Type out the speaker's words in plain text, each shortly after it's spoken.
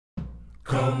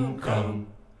Come, come,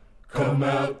 come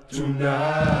out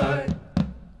tonight.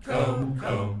 Come,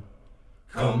 come,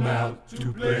 come out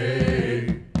to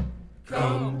play.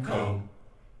 Come, come,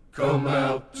 come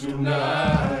out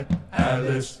tonight.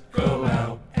 Alice, come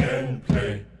out and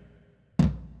play.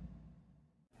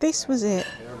 This was it,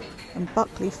 and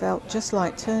Buckley felt just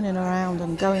like turning around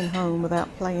and going home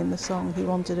without playing the song he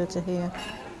wanted her to hear.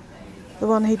 The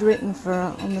one he'd written for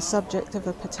her on the subject of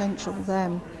a potential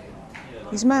them.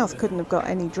 His mouth couldn't have got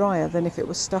any drier than if it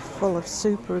was stuffed full of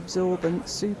super absorbent,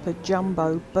 super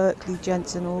jumbo Berkeley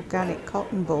Jensen organic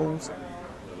cotton balls.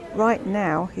 Right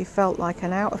now he felt like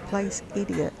an out-of-place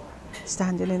idiot,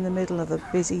 standing in the middle of a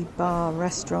busy bar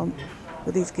restaurant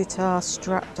with his guitar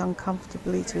strapped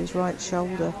uncomfortably to his right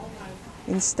shoulder.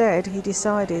 Instead, he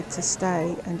decided to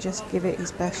stay and just give it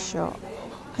his best shot.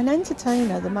 An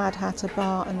entertainer the Mad Hatter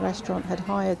Bar and Restaurant had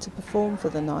hired to perform for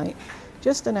the night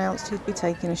just announced he'd be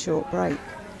taking a short break.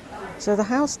 So the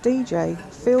house DJ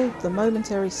filled the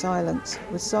momentary silence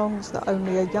with songs that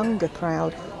only a younger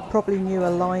crowd probably knew a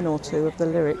line or two of the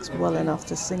lyrics well enough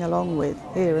to sing along with,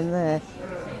 here and there.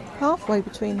 Halfway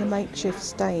between the makeshift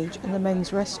stage and the men's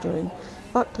restroom,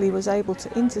 Buckley was able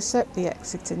to intercept the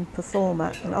exiting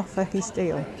performer and offer his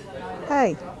deal.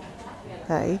 Hey.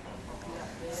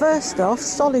 First off,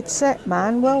 solid set,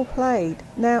 man, well played.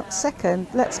 Now, second,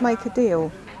 let's make a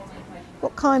deal.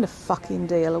 What kind of fucking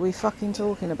deal are we fucking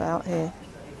talking about here?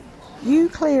 You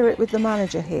clear it with the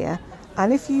manager here,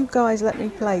 and if you guys let me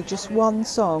play just one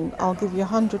song, I'll give you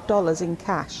 $100 in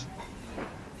cash.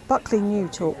 Buckley knew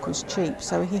talk was cheap,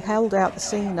 so he held out the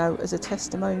C-note as a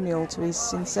testimonial to his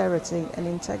sincerity and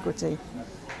integrity.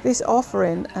 This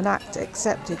offering, an act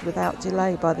accepted without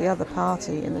delay by the other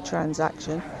party in the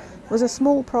transaction, was a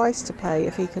small price to pay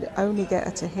if he could only get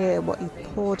her to hear what he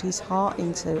poured his heart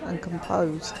into and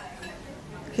composed.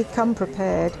 He'd come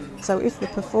prepared, so if the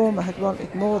performer had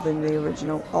wanted more than the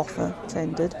original offer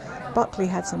tendered, Buckley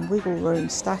had some wiggle room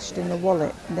stashed in the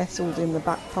wallet nestled in the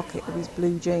back pocket of his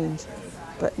blue jeans.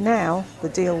 But now the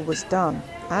deal was done,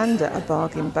 and at a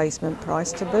bargain basement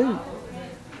price to boot.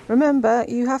 Remember,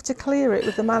 you have to clear it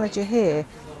with the manager here.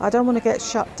 I don't want to get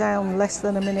shut down less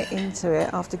than a minute into it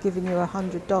after giving you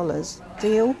 $100.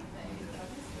 Deal?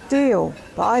 Deal,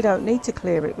 but I don't need to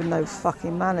clear it with no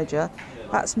fucking manager.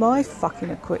 That's my fucking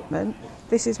equipment.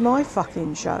 This is my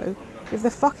fucking show. If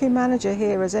the fucking manager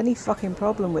here has any fucking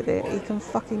problem with it, he can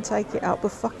fucking take it up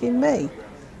with fucking me.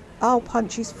 I'll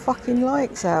punch his fucking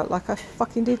lights out like I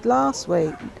fucking did last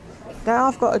week. Now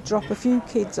I've got to drop a few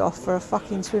kids off for a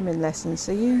fucking swimming lesson,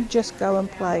 so you just go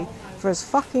and play for as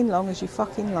fucking long as you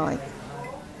fucking like.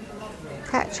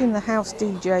 Catching the house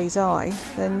DJ's eye,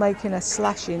 then making a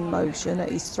slashing motion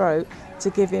at his throat to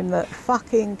give him the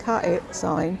fucking cut it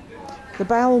sign, the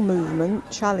bowel movement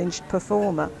challenged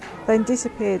performer then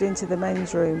disappeared into the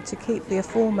men's room to keep the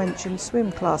aforementioned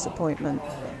swim class appointment.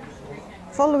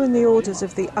 Following the orders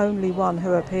of the only one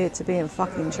who appeared to be in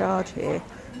fucking charge here,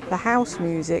 the house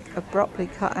music abruptly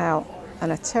cut out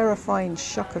and a terrifying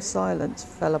shock of silence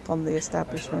fell upon the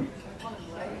establishment.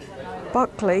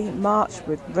 Buckley marched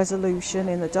with resolution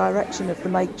in the direction of the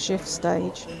makeshift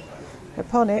stage.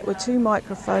 Upon it were two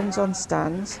microphones on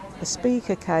stands, a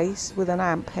speaker case with an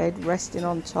amp head resting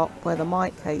on top where the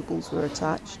mic cables were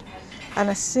attached, and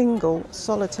a single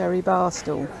solitary bar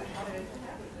stool.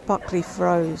 Buckley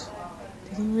froze.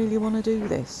 Did he really want to do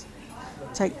this?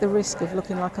 Take the risk of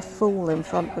looking like a fool in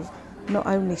front of not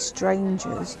only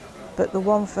strangers, but the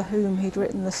one for whom he'd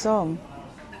written the song,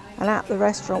 and at the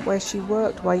restaurant where she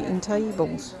worked waiting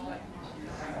tables?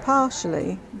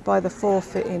 Partially by the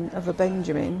forfeiting of a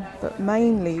Benjamin, but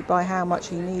mainly by how much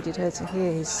he needed her to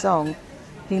hear his song,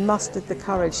 he mustered the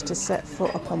courage to set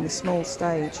foot upon the small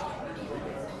stage.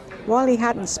 While he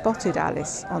hadn't spotted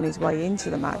Alice on his way into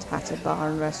the Mad Hatter Bar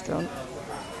and Restaurant,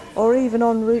 or even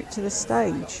en route to the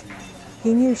stage,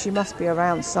 he knew she must be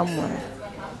around somewhere.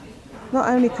 Not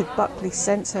only could Buckley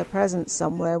sense her presence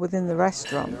somewhere within the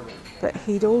restaurant, but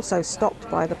he'd also stopped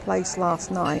by the place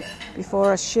last night before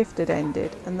her shift had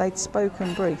ended and they'd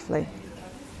spoken briefly.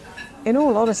 In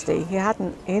all honesty, he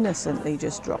hadn't innocently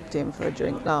just dropped in for a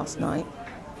drink last night.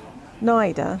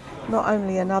 Nida, not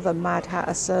only another Mad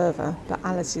Hatter server, but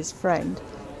Alice's friend,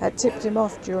 had tipped him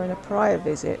off during a prior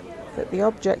visit that the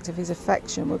object of his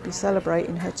affection would be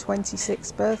celebrating her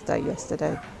 26th birthday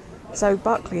yesterday, so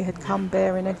Buckley had come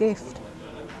bearing a gift.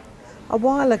 A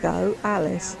while ago,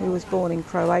 Alice, who was born in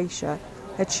Croatia,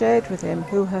 had shared with him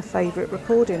who her favourite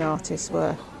recording artists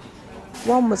were.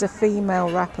 One was a female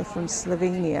rapper from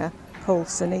Slovenia called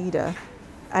Sanida,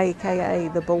 aka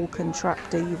the Balkan Trap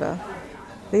Diva.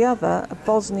 The other, a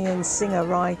Bosnian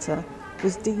singer-writer,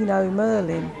 was Dino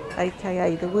Merlin,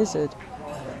 aka the Wizard.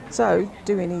 So,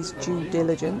 doing his due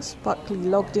diligence, Buckley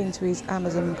logged into his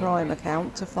Amazon Prime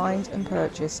account to find and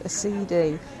purchase a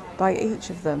CD by each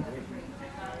of them.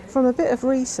 From a bit of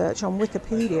research on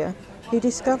Wikipedia, he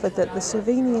discovered that the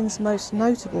Slovenians' most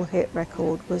notable hit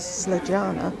record was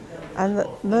Slajana and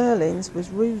that Merlin's was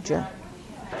Ruja.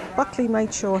 Buckley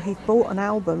made sure he'd bought an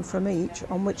album from each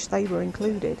on which they were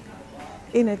included.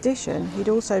 In addition, he'd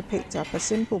also picked up a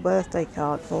simple birthday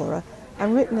card for her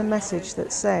and written a message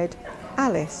that said,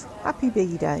 "Alice, happy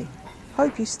B-Day.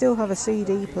 Hope you still have a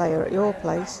CD player at your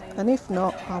place, and if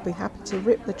not, I'll be happy to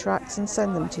rip the tracks and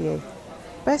send them to you.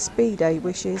 Best B-Day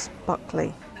wishes,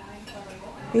 Buckley."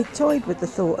 He'd toyed with the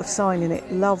thought of signing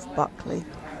it Love Buckley,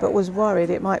 but was worried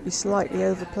it might be slightly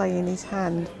overplaying his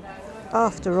hand.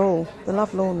 After all, the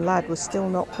lovelorn lad was still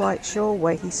not quite sure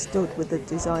where he stood with the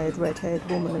desired red-haired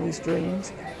woman of his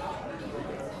dreams.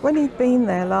 When he'd been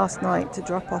there last night to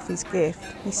drop off his gift,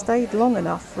 he stayed long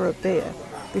enough for a beer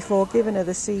before giving her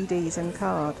the CDs and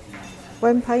card.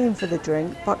 When paying for the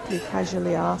drink, Buckley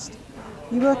casually asked,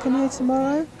 "You working here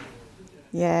tomorrow?"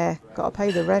 "Yeah, gotta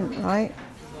pay the rent, right?"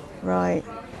 "Right."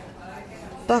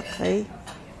 "Buckley,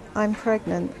 I'm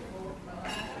pregnant."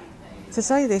 To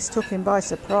say this took him by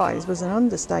surprise was an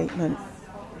understatement.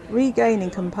 Regaining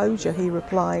composure, he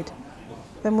replied,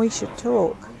 "Then we should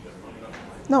talk."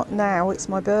 "Not now, it's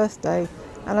my birthday,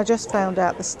 and I just found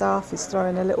out the staff is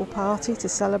throwing a little party to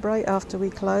celebrate after we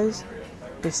close.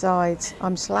 Besides,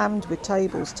 I'm slammed with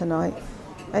tables tonight.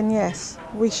 And yes,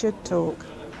 we should talk.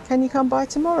 Can you come by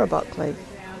tomorrow, Buckley?"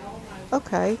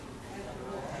 "Okay."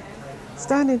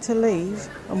 Standing to leave,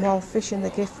 and while fishing the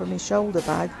gift from his shoulder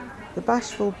bag, the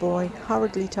bashful boy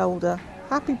hurriedly told her,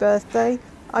 "Happy birthday,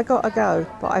 I gotta go,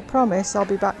 but I promise I'll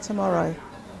be back tomorrow,"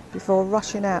 before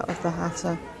rushing out of the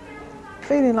Hatter.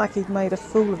 Feeling like he'd made a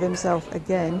fool of himself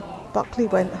again, Buckley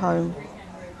went home,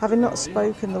 having not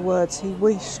spoken the words he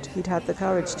wished he'd had the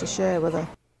courage to share with her.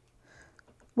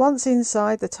 Once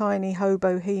inside the tiny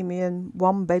ho-bohemian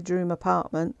one-bedroom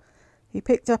apartment, he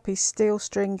picked up his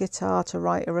steel-string guitar to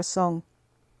write her a song.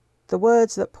 The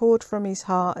words that poured from his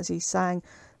heart as he sang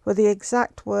were the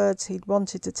exact words he'd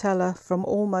wanted to tell her from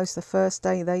almost the first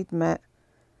day they'd met.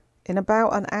 In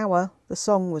about an hour, the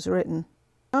song was written.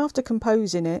 After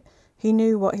composing it, he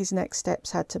knew what his next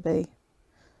steps had to be.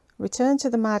 Return to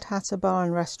the Mad Hatter Bar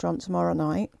and Restaurant tomorrow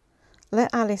night,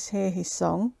 let Alice hear his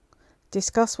song,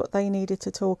 discuss what they needed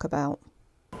to talk about.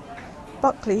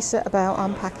 Buckley set about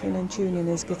unpacking and tuning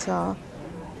his guitar,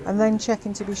 and then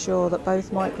checking to be sure that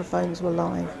both microphones were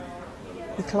live.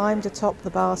 He climbed atop the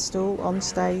bar stool on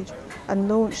stage and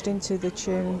launched into the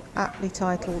tune aptly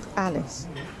titled Alice.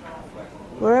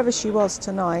 Wherever she was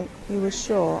tonight, he was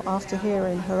sure, after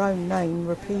hearing her own name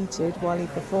repeated while he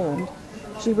performed,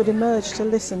 she would emerge to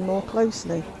listen more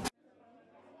closely.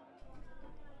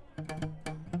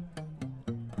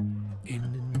 In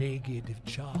the negative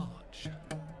charge,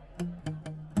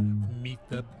 meet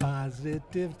the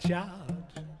positive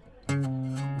charge.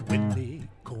 When they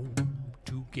come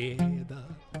together,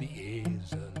 the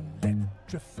air's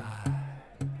electrified.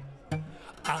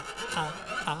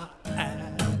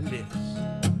 Alice,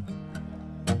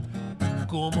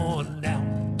 come on now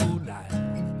tonight.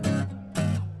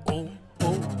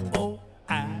 Oh,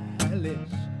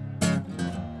 Alice,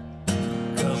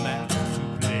 come out to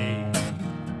play.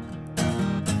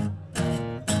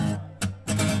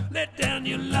 Let down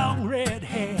your long red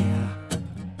hair.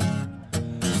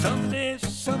 Someday,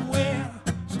 somewhere,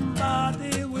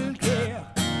 somebody will care.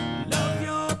 Love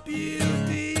your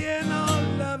beauty and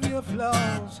all of your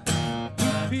flaws.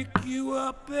 Pick you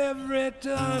up every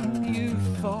time you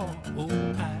fall. Oh,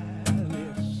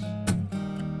 Alice,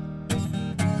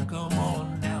 come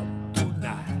on now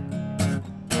tonight.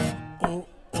 Oh,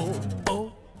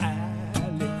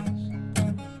 Alice,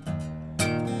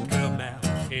 come out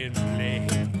and play.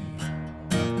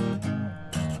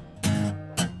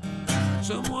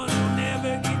 Someone who'll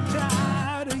never get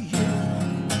tired of you.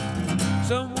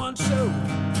 Someone so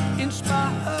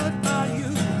inspired by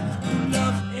you, who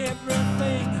loves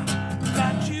everything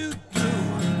that you do.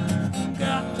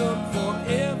 Got them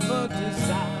forever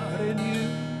desiring you.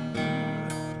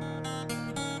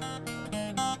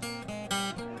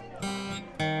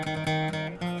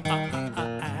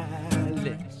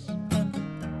 Alice,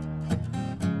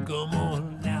 come on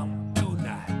now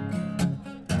tonight.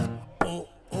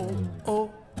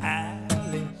 Oh,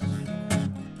 Alice,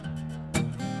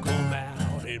 come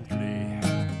out and play.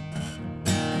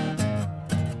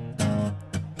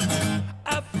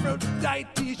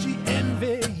 Aphrodite, she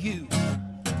envy you,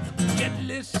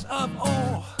 jealous of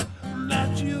all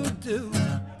that you do.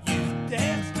 You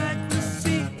dance like the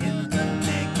sea in the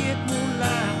naked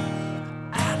moonlight.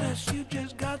 you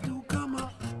just got to come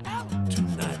out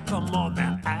tonight. Come on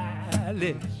now,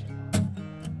 Alice.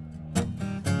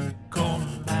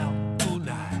 Come out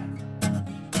tonight.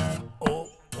 Oh,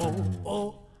 oh,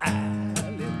 oh,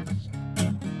 Alice.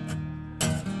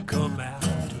 Come out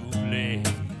to play.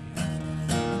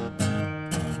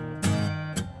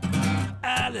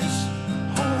 Alice,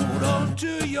 hold on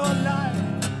to your life.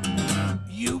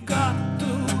 You got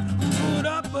to put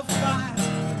up a fight.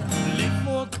 Live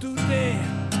for today,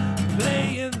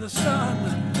 play in the sun.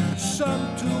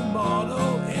 Some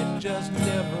tomorrow, it just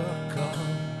never comes.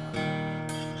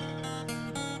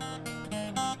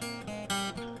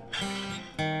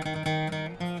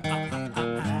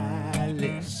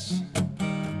 Alice,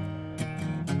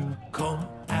 come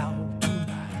out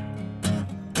tonight.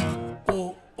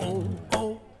 Oh, oh,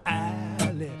 oh,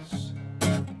 Alice,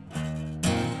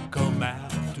 come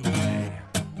out today.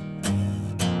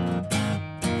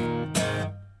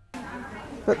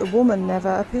 But the woman never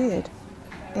appeared.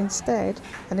 Instead,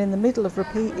 and in the middle of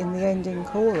repeating the ending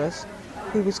chorus,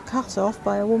 he was cut off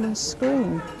by a woman's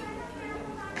scream.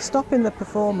 Stopping the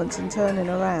performance and turning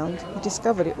around, he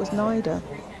discovered it was Nida.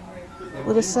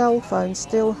 With a cell phone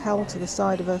still held to the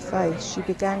side of her face, she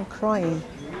began crying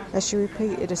as she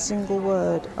repeated a single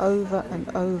word over and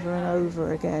over and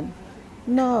over again.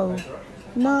 No,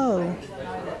 no,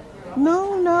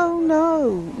 no, no, no,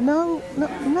 no, no,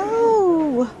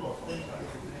 no.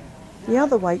 The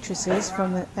other waitresses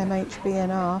from the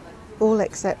MHBNR, all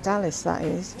except Alice that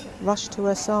is, rushed to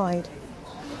her side.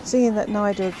 Seeing that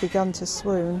Nida had begun to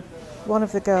swoon, one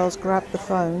of the girls grabbed the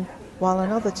phone, while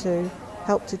another two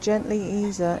helped to gently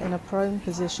ease her in a prone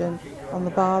position on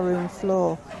the barroom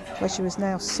floor, where she was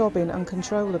now sobbing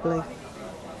uncontrollably.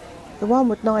 The one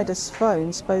with Nida's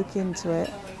phone spoke into it,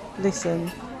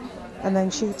 listened, and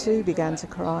then she too began to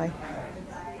cry.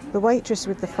 The waitress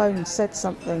with the phone said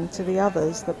something to the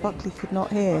others that Buckley could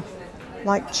not hear.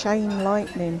 Like chain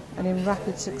lightning, and in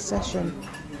rapid succession,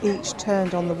 each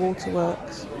turned on the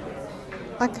waterworks.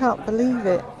 "I can't believe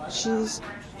it, she's..."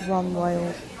 one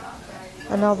wailed.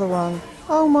 Another one,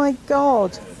 "Oh my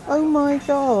God! Oh my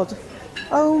God!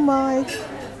 Oh my..."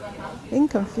 In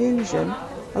confusion,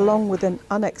 along with an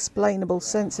unexplainable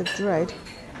sense of dread,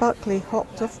 Buckley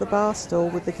hopped off the bar stool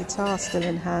with the guitar still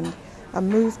in hand and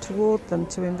moved toward them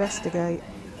to investigate.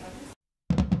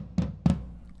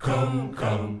 Come,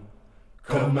 come,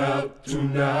 come out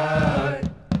tonight.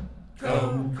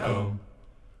 Come, come,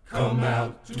 come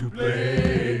out to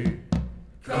play.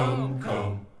 Come,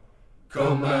 come,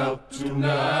 come out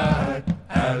tonight.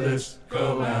 Alice,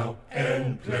 come out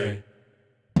and play.